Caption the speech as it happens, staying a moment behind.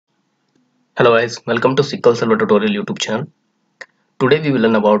Hello guys, welcome to SQL Server tutorial YouTube channel. Today we will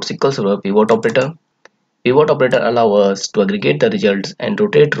learn about SQL Server Pivot operator. Pivot operator allow us to aggregate the results and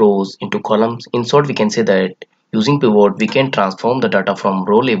rotate rows into columns. In short, we can say that using pivot we can transform the data from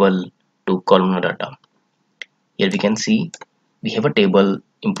row level to columnar data. Here we can see we have a table,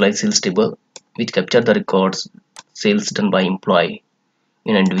 employee sales table, which capture the records sales done by employee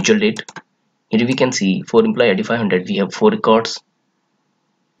in an individual date. Here we can see for employee ID 500 we have 4 records.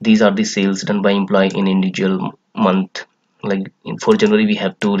 These are the sales done by employee in individual month. Like for January we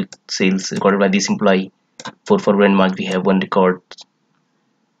have 2 sales recorded by this employee. For February and March we have 1 record.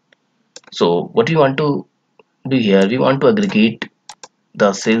 So what we want to do here, we want to aggregate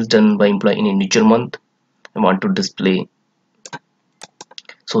the sales done by employee in individual month. I want to display.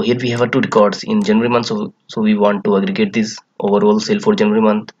 So here we have 2 records in January month. So we want to aggregate this overall sale for January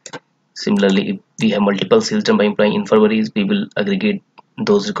month. Similarly, if we have multiple sales done by employee in February, we will aggregate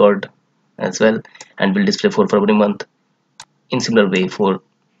those record as well and will display for February month in similar way for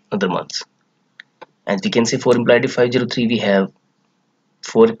other months. As we can see for employee 503 we have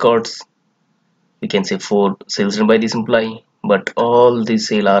 4 records. We can say 4 sales done by this employee, but all these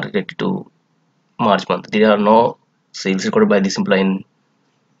sales are related to March month. There are no sales recorded by this employee in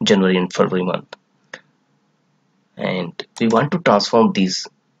January and February month. And we want to transform this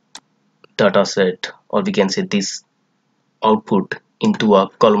data set, or we can say this output, into a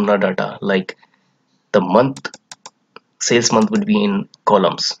columnar data. Like the month sales month would be in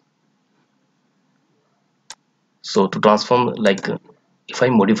columns. So to transform, like if I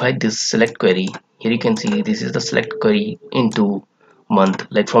modify this select query, here you can see this is the select query into month.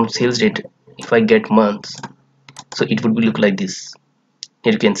 Like from sales date, if I get months, so it would be look like this.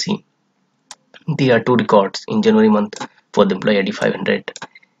 Here you can see there are 2 records in January month for the employee ID 500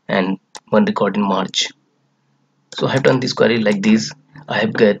 and 1 record in March. So I have done this query like this. I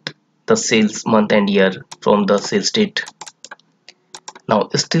have get the sales month and year from the sales date. Now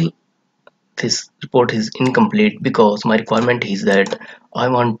still this report is incomplete because my requirement is that I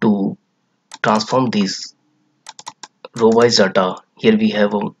want to transform this row wise data. Here we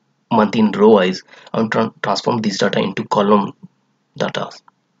have a month in row wise. I want to transform this data into column data.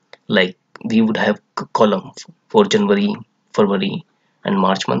 Like we would have column for January, February and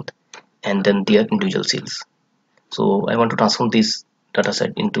March month, and then their individual sales. So I want to transform this data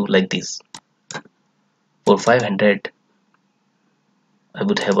set into like this. For 500 I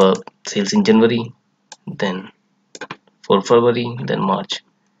would have a sales in January, then for February, then March.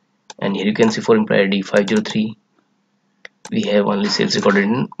 And here you can see for employee ID 503 we have only sales recorded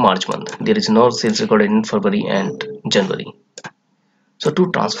in March month. There is no sales recorded in February and January. So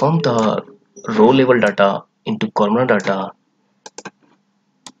to transform the row level data into columnar data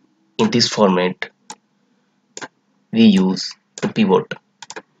in this format, we use the pivot.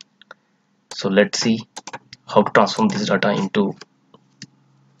 So let's see how to transform this data into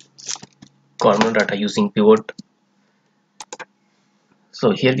columnar data using pivot.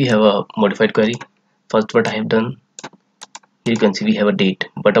 So here we have a modified query. First, what I have done, here you can see we have a date,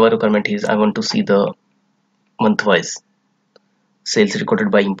 but our requirement is I want to see the month wise sales recorded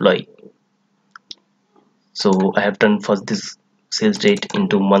by employee. So I have done first this sales date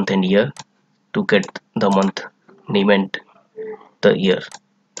into month and year to get the month name and the year.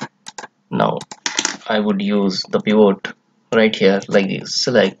 Now I would use the pivot right here like this.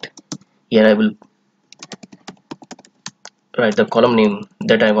 Select. Here I will write the column name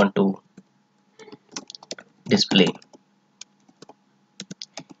that I want to display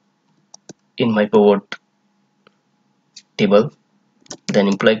in my pivot table. Then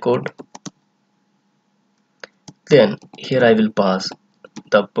employee code. Then here I will pass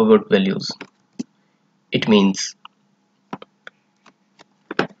the pivot values. It means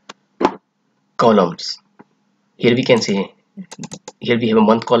columns. Here we can see here we have a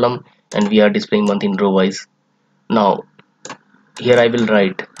month column and we are displaying month in row wise. Now here I will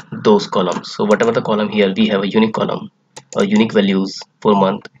write those columns. So whatever the column, here we have a unique column or unique values for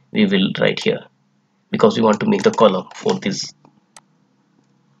month, we will write here because we want to make the column for this.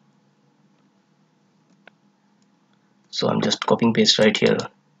 So I'm just copying paste right here.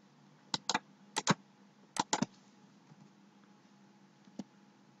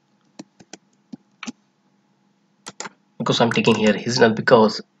 Because I'm taking here his null,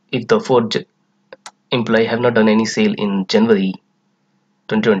 because if the 4 employee have not done any sale in January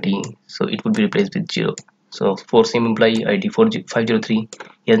 2020, so it would be replaced with 0. So for same employee ID 503,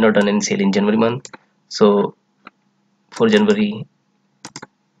 he has not done any sale in January month, so for January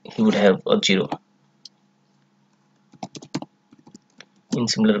he would have a 0. In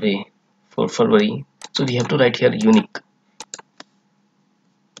similar way for February, so we have to write here unique.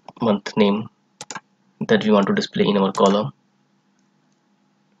 month name that we want to display in our column,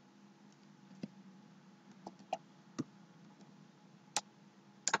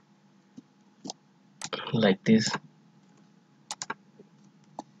 like this.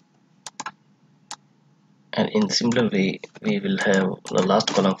 And in similar way we will have the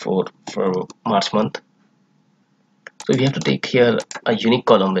last column for March month. So we have to take here a unique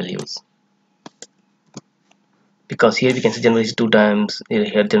column values, because here we can see January is 2 times,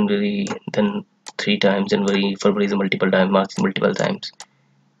 here January, then 3 times, January, February is multiple times, March is multiple times.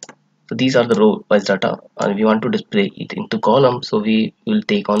 So these are the row wise data, and we want to display it into column, so we will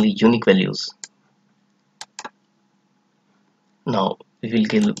take only unique values. Now we will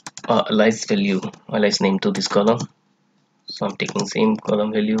give alias value, alias name to this column. So I'm taking same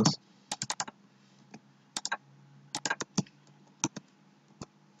column values.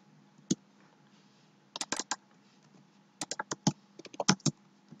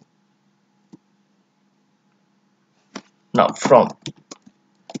 Now from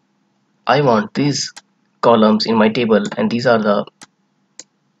I want these columns in my table, and these are the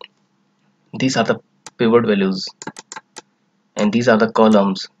pivot values, and these are the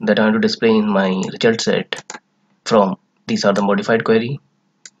columns that I want to display in my result set. From these are the modified query.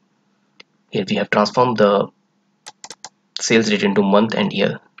 Here we have transformed the sales date into month and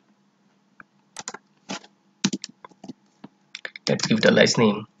year. Let's give it a license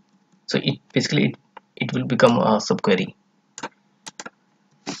name. So it basically it will become a subquery.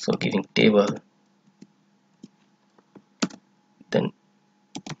 So giving table, then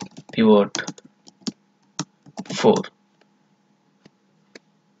pivot 4.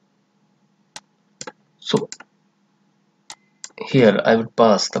 So here I will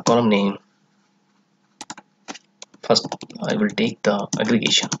pass the column name. First I will take the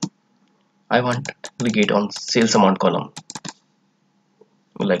aggregation. I want to aggregate on sales amount column.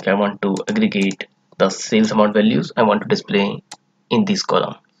 Like I want to aggregate the sales amount values I want to display in this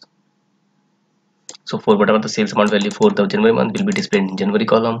column. So for whatever the sales amount value for the January month will be displayed in January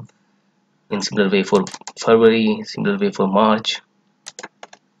column. In similar way for February, similar way for March.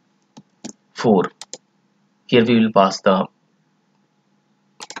 4. Here we will pass the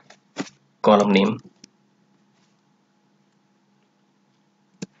column name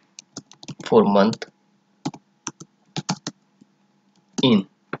for month in.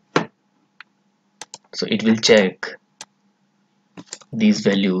 So it will check these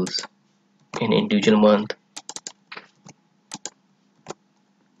values in individual month,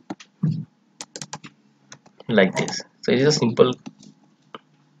 like this. So it is a simple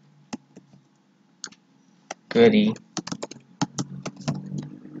query.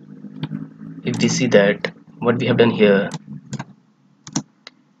 If we see that what we have done here,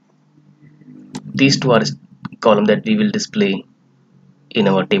 these two are column that we will display in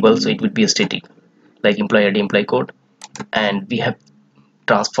our table, so it will be a static, like employee ID, employee code, and we have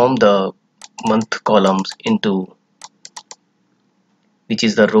transformed the month columns into, which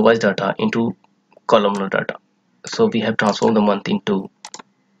is the row wise data, into columnar data. So we have transformed the month into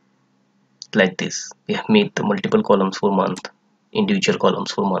like this. We have made the multiple columns for month, individual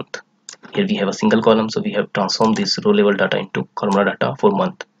columns for month. Here we have a single column, so we have transformed this row level data into columnar data for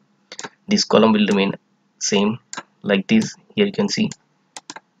month. This column will remain same like this. Here you can see,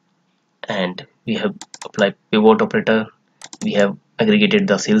 and we have applied pivot operator. We have aggregated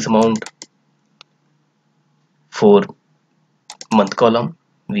the sales amount for month column,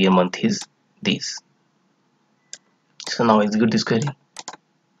 where month is this. So now execute this query,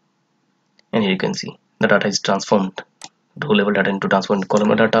 and here you can see the data is transformed, row level data into transformed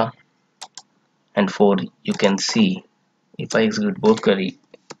columnar data. And for you can see, if I execute both query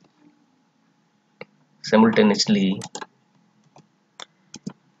simultaneously,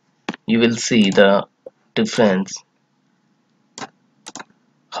 you will see the difference,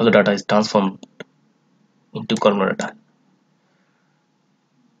 how the data is transformed into columnar data.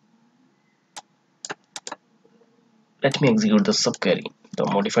 Let me execute the subquery, the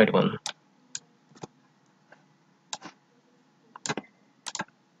modified one.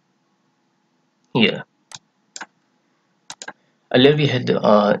 Here earlier we had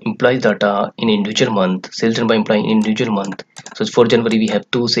employee data in individual month, sales done by employee in individual month. So for January we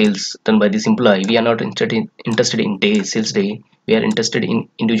have 2 sales done by this employee. We are not interested in day, sales day. We are interested in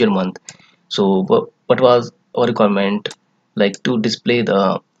individual month. So what was our requirement? Like to display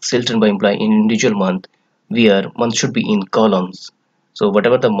the sales done by employee in individual month, where month should be in columns. So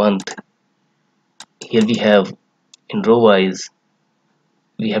whatever the month, here we have in row wise,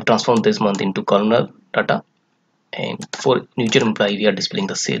 we have transformed this month into columnar data, and for individual employee we are displaying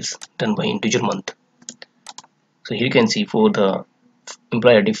the sales done by individual month. So here you can see for the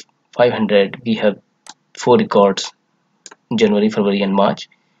employee ID 500, we have 4 records: January, February, and March.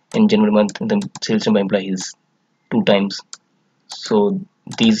 In January month, the sales done by employee is 2 times. So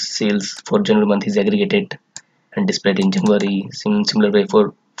these sales for January month is aggregated and displayed in January. Similar way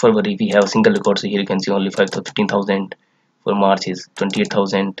for February, we have a single record. So here you can see only 15,000. For March is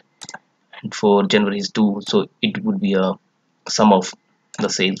 28,000, and for January is 2. So it would be a sum of the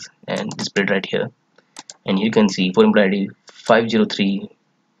sales and displayed right here. And you can see for employee ID 503,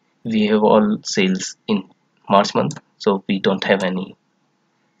 we have all sales in March month, so we don't have any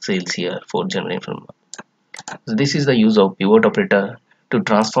sales here for January and February. So this is the use of pivot operator to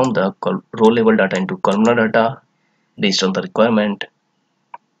transform the row level data into columnar data based on the requirement.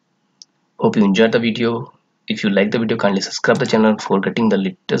 Hope you enjoyed the video. If you like the video, kindly subscribe the channel for getting the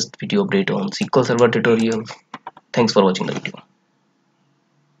latest video update on SQL Server tutorial. Thanks for watching the video.